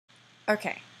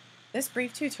Okay, this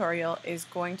brief tutorial is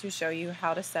going to show you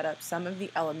how to set up some of the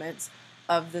elements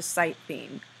of the site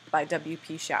theme by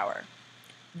Wpshower.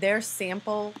 Their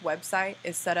sample website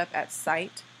is set up at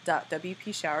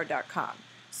site.wpshower.com,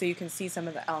 so you can see some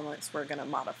of the elements we're going to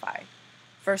modify.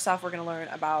 First off, we're going to learn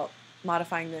about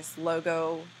modifying this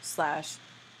logo slash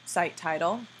site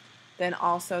title, then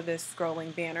also this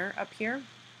scrolling banner up here,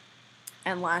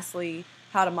 and lastly,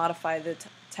 how to modify the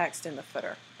text in the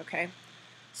footer, okay?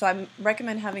 So I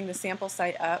recommend having the sample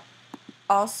site up,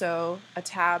 also a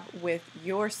tab with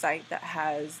your site that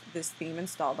has this theme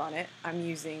installed on it. I'm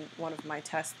using one of my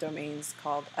test domains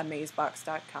called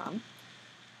amazebox.com.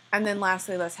 And then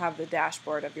lastly, let's have the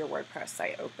dashboard of your WordPress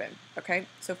site open, okay?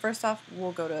 So first off,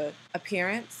 we'll go to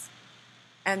Appearance,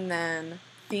 and then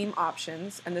Theme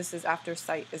Options, and this is after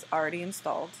site is already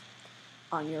installed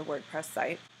on your WordPress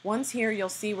site. Once here, you'll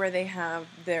see where they have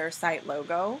their site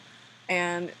logo,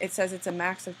 and it says it's a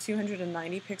max of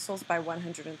 290 pixels by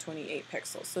 128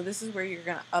 pixels. So this is where you're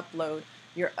going to upload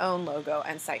your own logo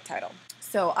and site title.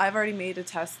 So I've already made a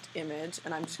test image,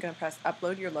 and I'm just going to press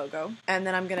upload your logo, and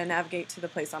then I'm going to navigate to the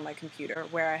place on my computer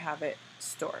where I have it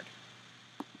stored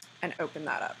and open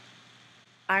that up.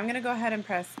 I'm going to go ahead and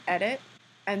press edit,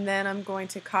 and then I'm going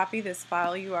to copy this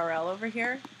file URL over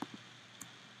here.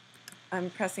 I'm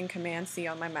pressing Command C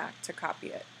on my Mac to copy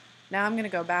it. Now I'm going to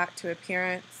go back to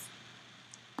Appearance,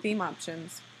 Theme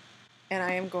Options, and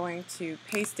I am going to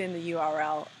paste in the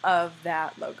URL of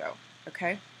that logo,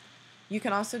 okay? You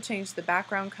can also change the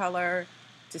background color,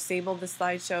 disable the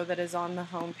slideshow that is on the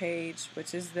home page,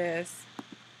 which is this.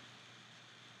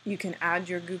 You can add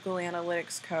your Google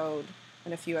Analytics code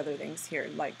and a few other things here,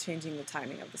 like changing the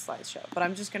timing of the slideshow. But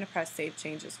I'm just going to press Save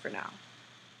Changes for now.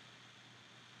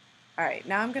 Alright,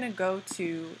 now I'm going to go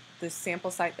to the sample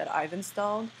site that I've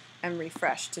installed and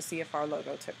refresh to see if our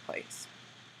logo took place.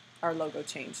 Our logo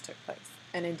change took place,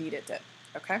 and indeed it did,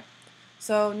 okay?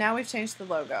 So now we've changed the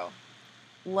logo.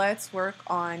 Let's work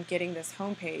on getting this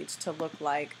homepage to look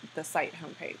like the site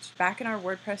homepage. Back in our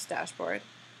WordPress dashboard,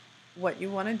 what you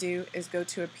want to do is go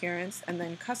to Appearance and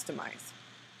then Customize.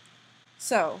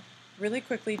 So, really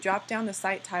quickly drop down the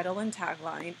site title and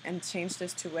tagline and change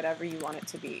this to whatever you want it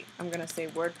to be. I'm going to say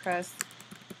WordPress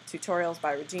Tutorials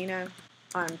by Regina.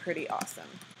 I'm pretty awesome.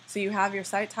 So you have your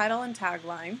site title and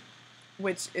tagline,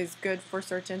 which is good for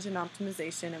search engine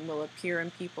optimization and will appear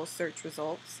in people's search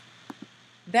results.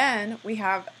 Then we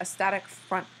have a static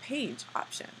front page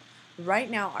option.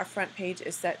 Right now our front page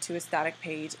is set to a static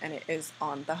page and it is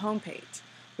on the home page.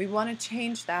 We want to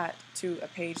change that to a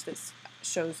page that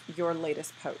shows your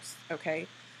latest posts, okay?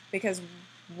 Because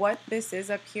what this is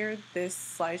up here, this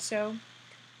slideshow,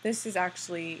 this is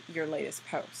actually your latest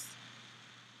post.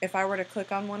 If I were to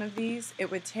click on one of these, it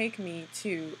would take me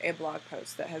to a blog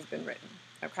post that has been written,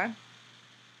 okay?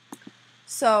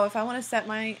 So if I want to set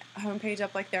my homepage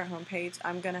up like their homepage,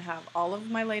 I'm going to have all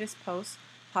of my latest posts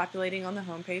populating on the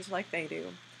homepage like they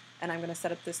do, and I'm going to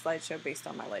set up this slideshow based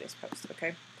on my latest post,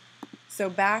 okay? So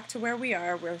back to where we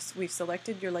are, we've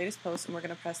selected your latest post, and we're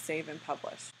going to press Save and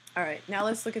Publish. Alright, now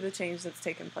let's look at the change that's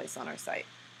taken place on our site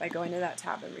by going to that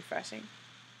tab and refreshing.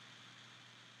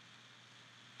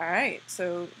 Alright,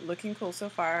 so looking cool so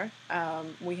far.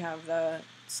 We have the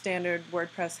standard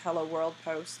WordPress Hello World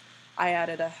post. I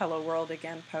added a Hello World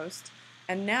Again post.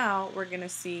 And now we're going to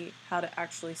see how to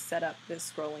actually set up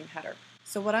this scrolling header.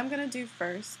 So what I'm going to do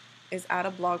first is add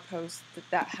a blog post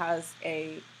that has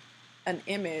an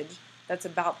image that's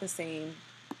about the same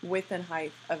width and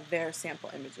height of their sample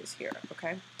images here,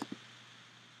 okay?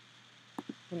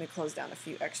 Let me close down a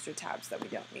few extra tabs that we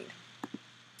don't need.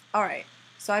 Alright.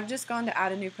 So I've just gone to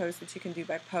add a new post, which you can do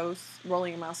by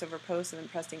rolling your mouse over post and then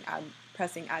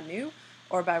pressing add new,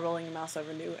 or by rolling your mouse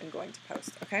over new and going to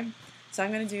post, okay? So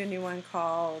I'm going to do a new one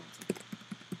called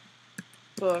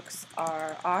Books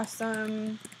Are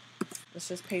Awesome. Let's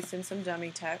just paste in some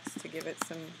dummy text to give it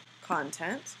some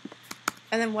content.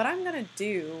 And then what I'm going to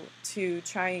do to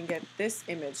try and get this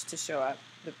image to show up,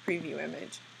 the preview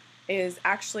image, is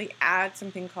actually add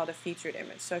something called a featured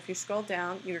image. So if you scroll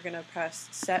down, you're going to press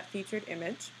Set Featured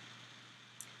Image.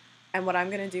 And what I'm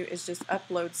going to do is just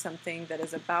upload something that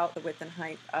is about the width and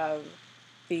height of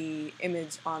the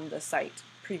image on the site,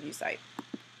 preview site.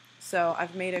 So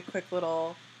I've made a quick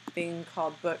little thing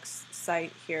called Books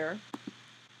Site here.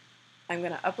 I'm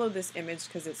going to upload this image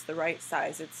because it's the right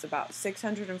size. It's about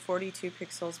 642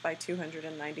 pixels by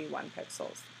 291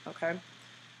 pixels, okay?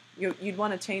 You'd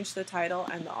want to change the title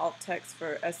and the alt text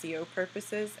for SEO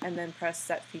purposes and then press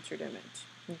Set Featured Image,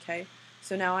 okay?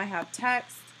 So now I have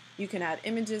text, you can add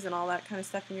images and all that kind of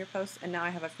stuff in your post, and now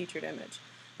I have a featured image.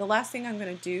 The last thing I'm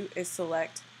going to do is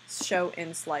select Show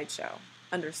in Slideshow.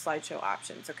 under slideshow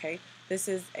options, okay? This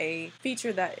is a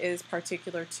feature that is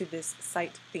particular to this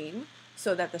site theme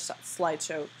so that the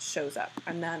slideshow shows up.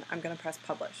 And then I'm going to press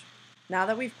publish. Now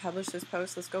that we've published this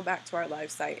post, let's go back to our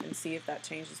live site and see if that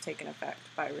change has taken effect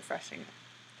by refreshing it.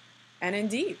 And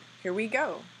indeed, here we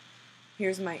go.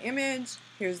 Here's my image,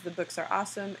 here's the books are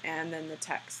awesome, and then the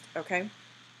text, okay?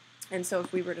 And so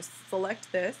if we were to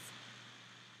select this,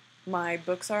 my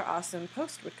books are awesome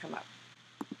post would come up.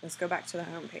 Let's go back to the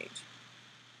home page.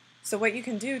 So what you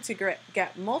can do to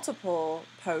get multiple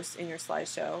posts in your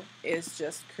slideshow is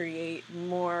just create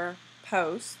more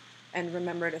posts and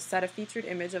remember to set a featured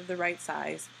image of the right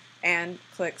size and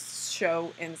click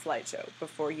show in slideshow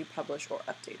before you publish or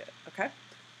update it, okay?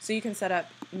 So you can set up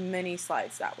many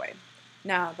slides that way.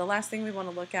 Now, the last thing we want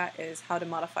to look at is how to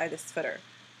modify this footer.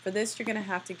 For this, you're going to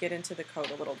have to get into the code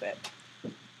a little bit.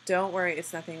 Don't worry,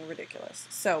 it's nothing ridiculous.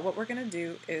 So what we're going to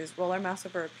do is roll our mouse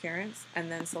over Appearance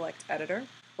and then select Editor.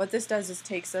 What this does is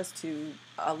takes us to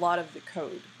a lot of the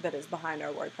code that is behind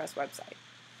our WordPress website.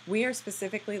 We are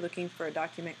specifically looking for a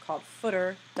document called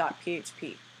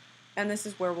footer.php, and this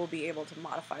is where we'll be able to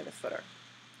modify the footer.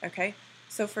 Okay,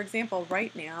 so for example,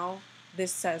 right now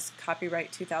this says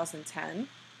copyright 2010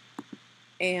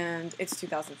 and it's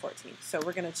 2014. So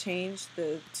we're going to change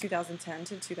the 2010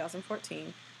 to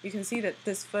 2014. You can see that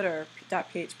this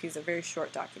footer.php is a very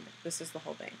short document. This is the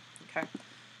whole thing. Okay.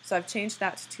 So I've changed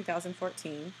that to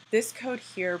 2014. This code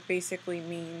here basically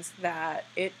means that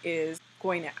it is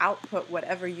going to output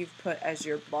whatever you've put as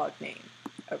your blog name,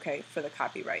 okay, for the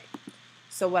copyright.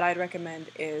 So what I'd recommend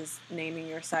is naming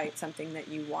your site something that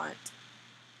you want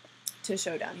to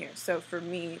show down here. So for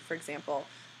me, for example,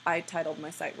 I titled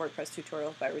my site WordPress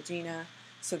Tutorials by Regina,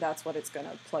 so that's what it's going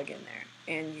to plug in there.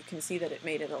 And you can see that it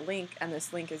made it a link, and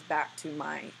this link is back to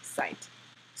my site.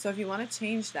 So if you want to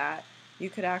change that, you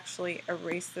could actually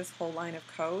erase this whole line of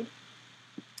code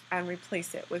and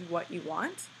replace it with what you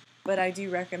want. But I do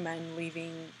recommend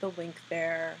leaving the link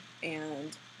there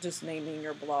and just naming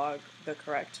your blog the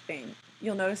correct thing.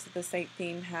 You'll notice that the site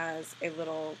theme has a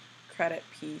little credit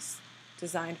piece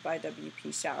designed by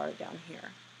Wpshower down here.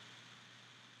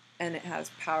 And it has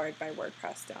powered by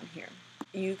WordPress down here.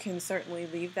 You can certainly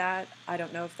leave that. I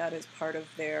don't know if that is part of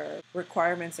their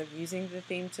requirements of using the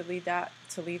theme to leave that.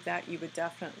 You would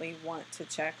definitely want to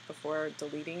check before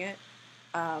deleting it.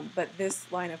 But this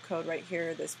line of code right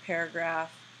here, this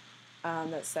paragraph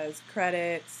that says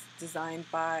credits,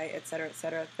 designed by,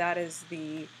 etc., that is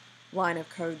the line of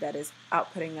code that is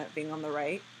outputting that thing on the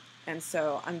right. And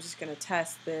so I'm just going to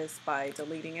test this by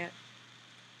deleting it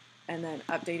and then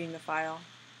updating the file.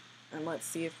 And let's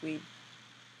see if we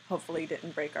hopefully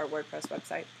didn't break our WordPress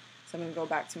website. So I'm going to go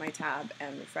back to my tab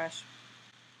and refresh.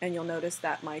 And you'll notice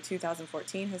that my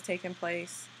 2014 has taken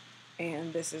place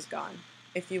and this is gone.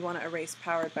 If you want to erase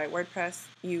powered by WordPress,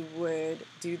 you would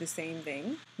do the same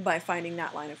thing by finding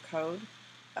that line of code,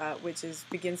 which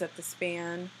begins at the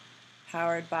span,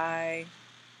 powered by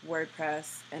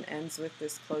WordPress, and ends with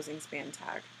this closing span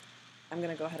tag. I'm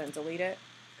going to go ahead and delete it.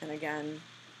 And again,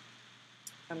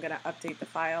 I'm going to update the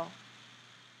file.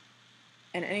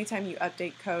 And anytime you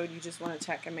update code, you just want to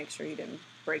check and make sure you didn't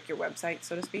break your website,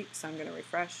 so to speak. So I'm going to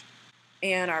refresh.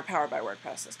 And our Powered by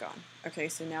WordPress is gone. Okay,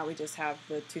 so now we just have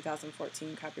the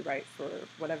 2014 copyright for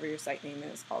whatever your site name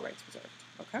is, all rights reserved.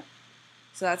 Okay,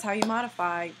 so that's how you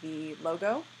modify the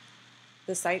logo,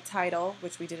 the site title,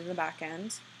 which we did in the back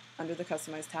end under the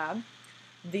Customize tab,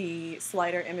 the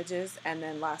slider images, and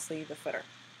then lastly the footer.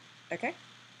 Okay,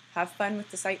 have fun with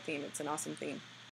the site theme. It's an awesome theme.